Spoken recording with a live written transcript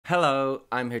Hello,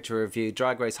 I'm here to review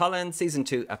Drag Race Holland Season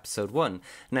 2 Episode 1.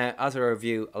 Now, as I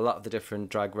review a lot of the different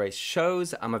Drag Race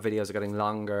shows, and my videos are getting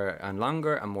longer and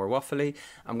longer and more waffly,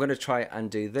 I'm going to try and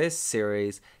do this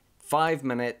series 5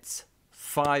 minutes,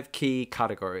 5 key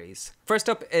categories. First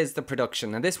up is the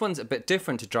production, and this one's a bit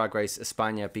different to Drag Race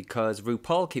España because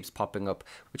RuPaul keeps popping up,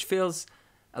 which feels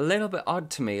a little bit odd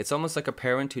to me. It's almost like a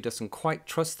parent who doesn't quite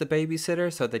trust the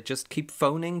babysitter, so they just keep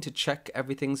phoning to check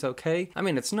everything's okay. I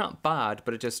mean, it's not bad,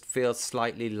 but it just feels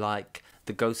slightly like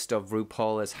the ghost of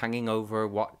RuPaul is hanging over,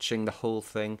 watching the whole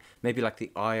thing. Maybe like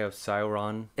the Eye of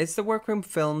Sauron. Is the workroom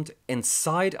filmed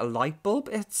inside a light bulb?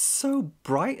 It's so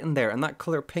bright in there, and that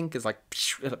color pink is like,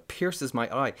 it pierces my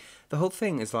eye. The whole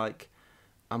thing is like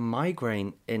a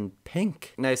migraine in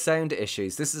pink. Now, sound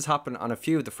issues. This has happened on a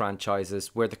few of the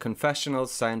franchises where the confessionals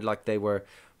sound like they were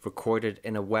recorded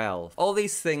in a well. All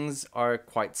these things are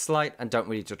quite slight and don't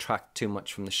really detract too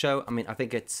much from the show. I mean, I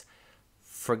think it's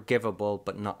forgivable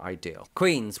but not ideal.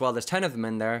 Queens, well, there's 10 of them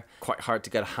in there. Quite hard to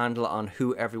get a handle on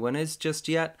who everyone is just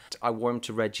yet. I warmed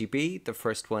to Reggy B, the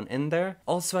first one in there.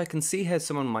 Also, I can see how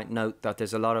someone might note that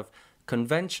there's a lot of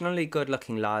conventionally good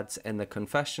looking lads in the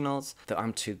confessionals, though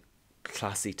I'm too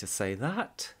classy to say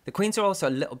that. The queens are also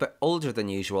a little bit older than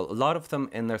usual, a lot of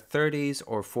them in their 30s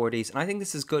or 40s, and I think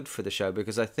this is good for the show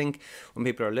because I think when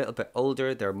people are a little bit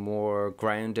older, they're more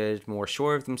grounded, more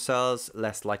sure of themselves,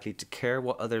 less likely to care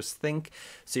what others think,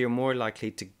 so you're more likely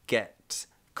to get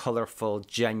colourful,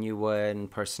 genuine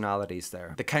personalities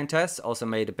there. The Countess also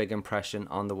made a big impression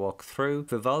on the walk through.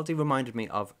 Vivaldi reminded me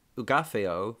of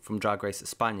Ugafeo from Drag Race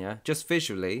España, just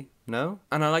visually, no?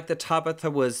 And I like that Tabitha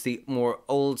was the more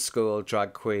old school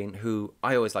drag queen who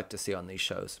I always like to see on these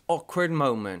shows. Awkward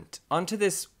moment. Onto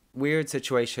this weird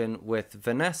situation with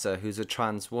Vanessa, who's a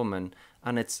trans woman,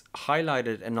 and it's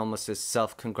highlighted in almost this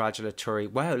self-congratulatory,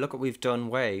 wow, look what we've done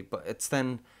way, but it's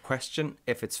then question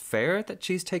if it's fair that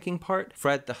she's taking part.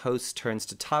 Fred, the host, turns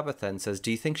to Tabitha and says,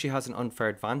 do you think she has an unfair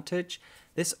advantage?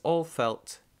 This all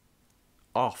felt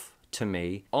off to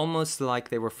me, almost like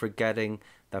they were forgetting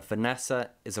that Vanessa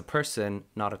is a person,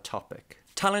 not a topic.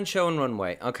 Talent show and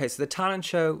runway. Okay, so the talent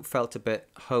show felt a bit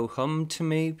ho-hum to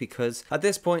me because at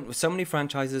this point with so many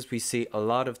franchises we see a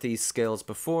lot of these skills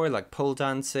before, like pole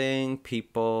dancing,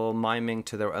 people miming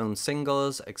to their own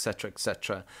singles, etc,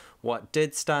 etc. What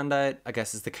did stand out, I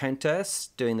guess, is the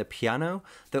Countess doing the piano,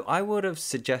 though I would have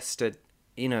suggested,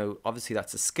 you know, obviously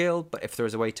that's a skill, but if there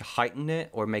was a way to heighten it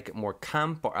or make it more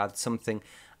camp or add something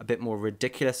a bit more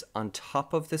ridiculous on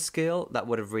top of the skill, that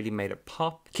would have really made it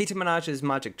pop. Keta Minaj's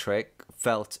magic trick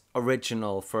felt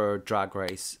original for Drag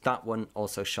Race. That one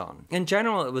also shone. In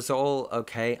general, it was all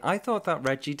okay. I thought that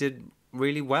Reggie did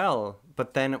really well,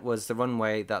 but then it was the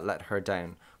runway that let her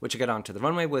down, which I get onto. The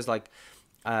runway was like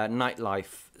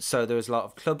nightlife, so there was a lot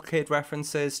of Club Kid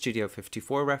references, Studio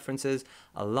 54 references,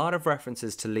 a lot of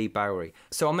references to Leigh Bowery.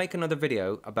 So I'll make another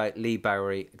video about Leigh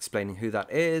Bowery, explaining who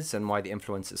that is and why the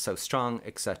influence is so strong,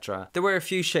 etc. There were a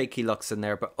few shaky looks in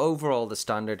there, but overall the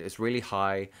standard is really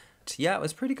high. Yeah, it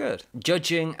was pretty good.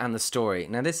 Judging and the story.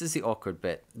 Now this is the awkward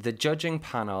bit. The judging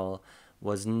panel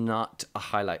was not a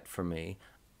highlight for me.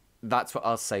 That's what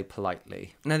I'll say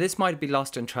politely. Now this might be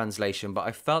lost in translation, but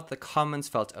I felt the comments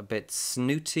felt a bit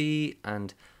snooty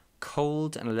and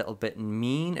cold and a little bit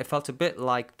mean. It felt a bit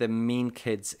like the mean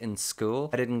kids in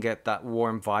school. I didn't get that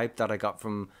warm vibe that I got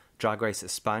from Drag Race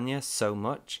España so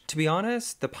much. To be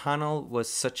honest, the panel was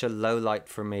such a low light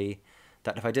for me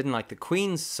that if I didn't like the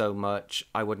queens so much,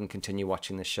 I wouldn't continue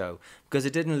watching the show. Because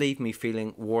it didn't leave me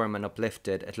feeling warm and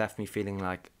uplifted. It left me feeling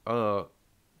like, oh,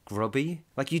 grubby.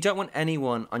 Like, you don't want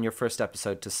anyone on your first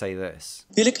episode to say this.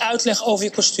 Wil ik uitleg over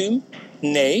je kostuum?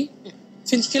 Nee.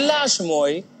 Vind ik je laarzen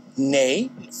mooi?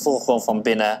 Nee. Voel gewoon van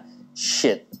binnen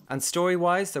shit. And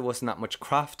story-wise, there wasn't that much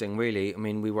crafting, really. I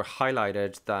mean, we were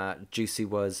highlighted that Juicy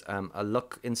was a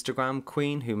look Instagram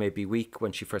queen who may be weak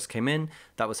when she first came in.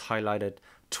 That was highlighted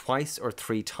twice or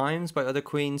 3 times by other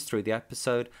queens through the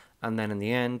episode, and then in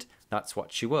the end, that's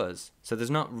what she was. So there's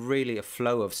not really a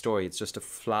flow of story, it's just a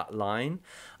flat line.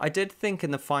 I did think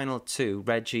in the final 2,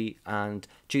 Reggie and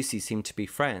Juicy seemed to be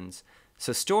friends.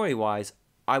 So story-wise,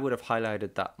 I would have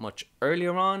highlighted that much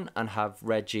earlier on and have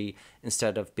Reggie,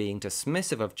 instead of being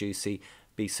dismissive of Juicy,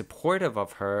 be supportive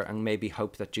of her and maybe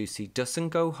hope that Juicy doesn't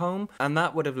go home, and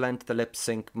that would have lent the lip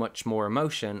sync much more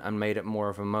emotion and made it more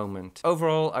of a moment.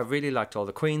 Overall, I really liked all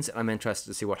the queens and I'm interested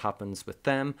to see what happens with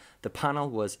them. The panel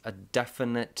was a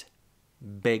definite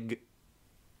big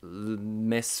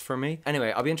miss for me.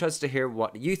 Anyway, I'll be interested to hear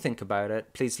what you think about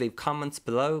it. Please leave comments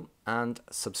below and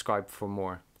subscribe for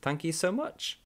more. Thank you so much.